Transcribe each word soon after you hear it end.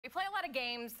play a lot of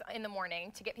games in the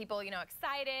morning to get people,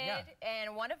 excited. Yeah.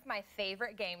 And one of my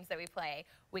favorite games that we play,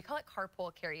 we call it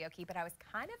carpool karaoke, but I was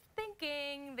kind of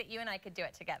thinking that you and I could do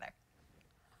it together.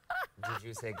 Did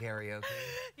you say karaoke?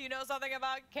 You know something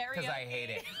about karaoke? Because I hate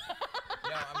it.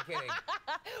 No, I'm kidding.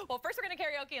 Well, first we're going to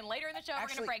karaoke, and later in the show we're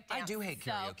going to break dance. I do hate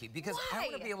karaoke because I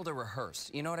want to be able to rehearse.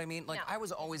 You know what I mean? Like, I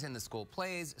was always in the school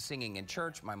plays, singing in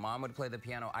church. My mom would play the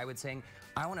piano. I would sing.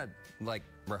 I want to, like,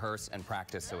 rehearse and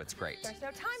practice so it's great. There's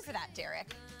no time for that,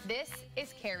 Derrick. This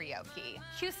is karaoke.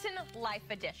 Houston Life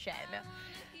Edition.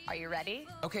 Are you ready?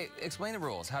 Okay, explain the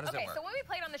rules. How does it work? Okay, so when we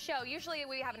played on the show, usually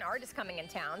we have an artist coming in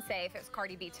town. Say if it was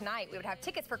Cardi B tonight, we would have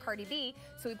tickets for Cardi B.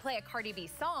 So we play a Cardi B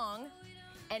song,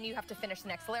 and you have to finish the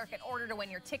next lyric in order to win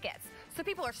your tickets. So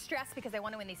people are stressed because they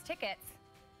want to win these tickets.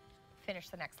 Finish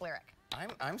the next lyric.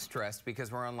 I'm stressed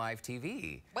because we're on live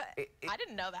TV. What? I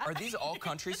didn't know that. Are these all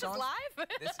country songs?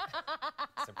 This is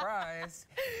live? Surprise.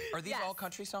 Are these all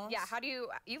country songs? Yeah, how do you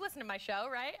listen to my show,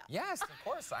 right? Yes, of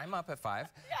course. I'm up at 5.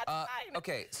 Yeah, it's fine.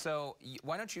 Okay, so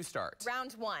why don't you start?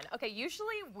 Round 1. Okay,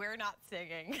 usually we're not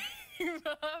singing,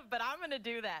 but I'm going to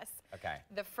do this. Okay.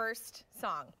 The first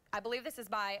song. I believe this is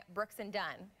by Brooks and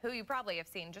Dunn, who you probably have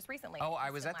seen just recently. Oh,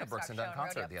 I was at the Brooks and Dunn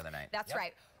concert the other night. That's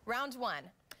right. Round 1.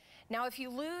 Now, if you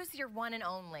lose your one and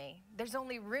only, there's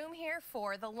only room here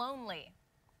for the lonely.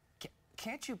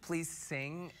 Can't you please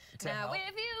sing to now, help?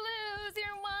 if you lose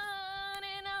your one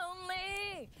and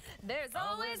only, there's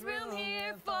always room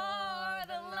here for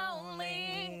the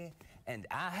lonely. And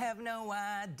I have no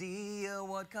idea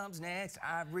what comes next.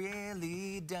 I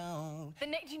really don't. Do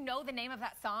you know the name of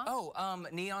that song? Oh,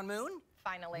 Neon Moon?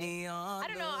 Finally. Neon I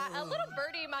don't know. A little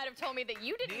birdie might have told me that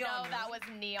you didn't know that was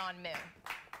Neon Moon.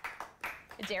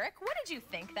 Derrick, what did you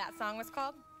think that song was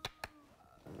called?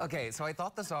 Okay, so I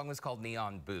thought the song was called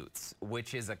Neon Boots,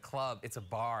 which is a club. It's a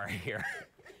bar here.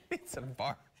 It's a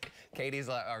bar.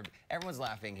 Everyone's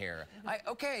laughing here.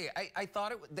 I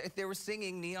thought they were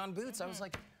singing Neon Boots. I was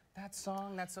like, that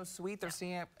song, that's so sweet. They're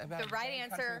singing about the right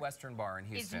answer Western bar in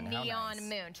Houston. Is Neon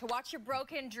Moon. To watch your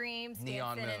broken dreams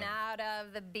dance in and out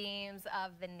of the beams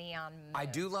of the neon moon. I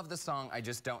do love the song. I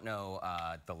just don't know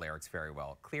the lyrics very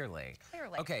well. Clearly.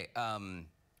 Okay,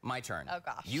 my turn. Oh,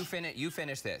 gosh. You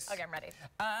finish this. Okay, I'm ready.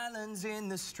 Islands in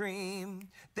the stream,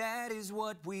 that is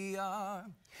what we are.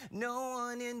 No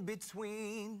one in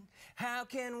between. How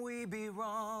can we be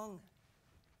wrong?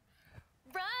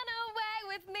 Run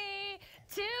away with me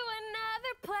to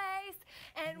another place,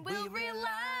 and we'll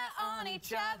rely on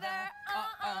each other.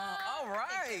 All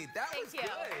right, that was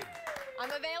good. I'm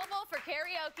available for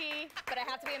karaoke, but I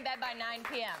have to be in bed by 9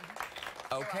 p.m.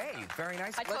 Okay, very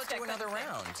nice. Let's do another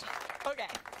round. Okay.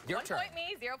 Your turn. 1 point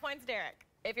me, 0 points Derrick,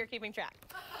 if you're keeping track.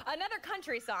 Another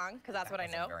country song, because that's what I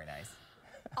know. Very nice.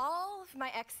 All of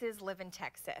my exes live in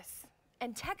Texas.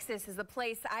 And Texas is a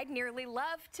place I'd nearly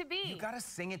love to be. You gotta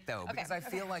sing it, though, because I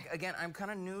feel like, again, I'm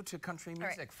kind of new to country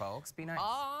music, folks. Be nice.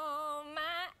 All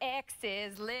my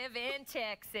exes live in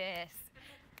Texas.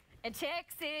 And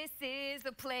Texas is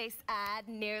a place I'd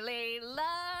nearly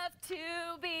love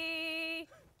to be.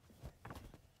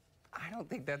 I don't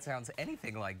think that sounds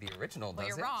anything like the original, does it?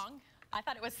 Well, you're wrong. I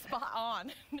thought it was spot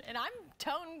on. And I'm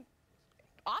tone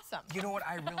awesome. You know what?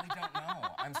 I really don't know.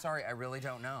 I'm sorry, I really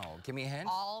don't know. Give me a hint.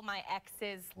 All my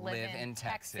exes live in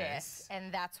Texas.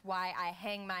 And that's why I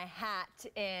hang my hat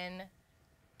in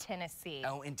Tennessee.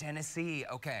 Oh, in Tennessee.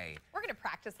 Okay. We're going to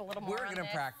practice a little more on We're going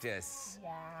to practice.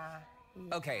 Yeah.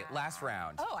 Okay, last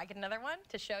round. Oh, I get another one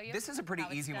to show you? This is a pretty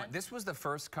easy one. This was the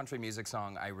first country music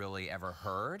song I really ever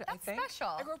heard, I think. That's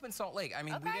special. I grew up in Salt Lake. I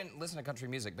mean, we didn't listen to country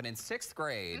music, but in 6th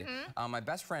grade, my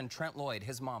best friend, Trent Lloyd,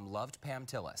 his mom loved Pam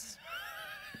Tillis.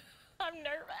 I'm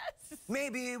nervous.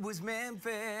 Maybe it was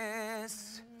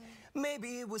Memphis.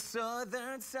 Maybe it was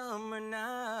Southern Summer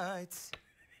Nights.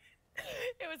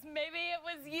 Maybe it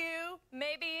was you.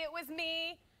 Maybe it was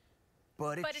me.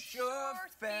 But it sure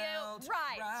felt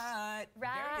right.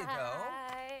 There you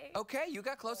go. Okay, you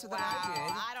got closer than I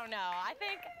did. I don't know. I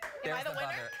think, am I the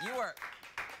winner? You were.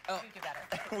 Oh, you do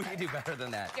better. We can do better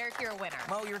than that. Derrick, you're a winner.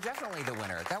 Mo, you're definitely the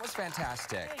winner. That was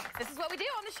fantastic. Thanks. This is what we do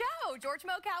on the show. George,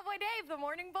 Mo, Cowboy Dave, the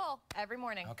Morning Bull, every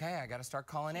morning. Okay, I got to start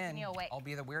calling in. Me awake. I'll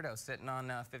be the weirdo sitting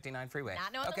on 59 Freeway.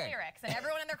 Not knowing the lyrics, and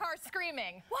everyone in their car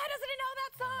screaming, why doesn't he know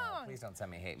that song? Please don't send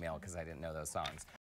me hate mail because I didn't know those songs.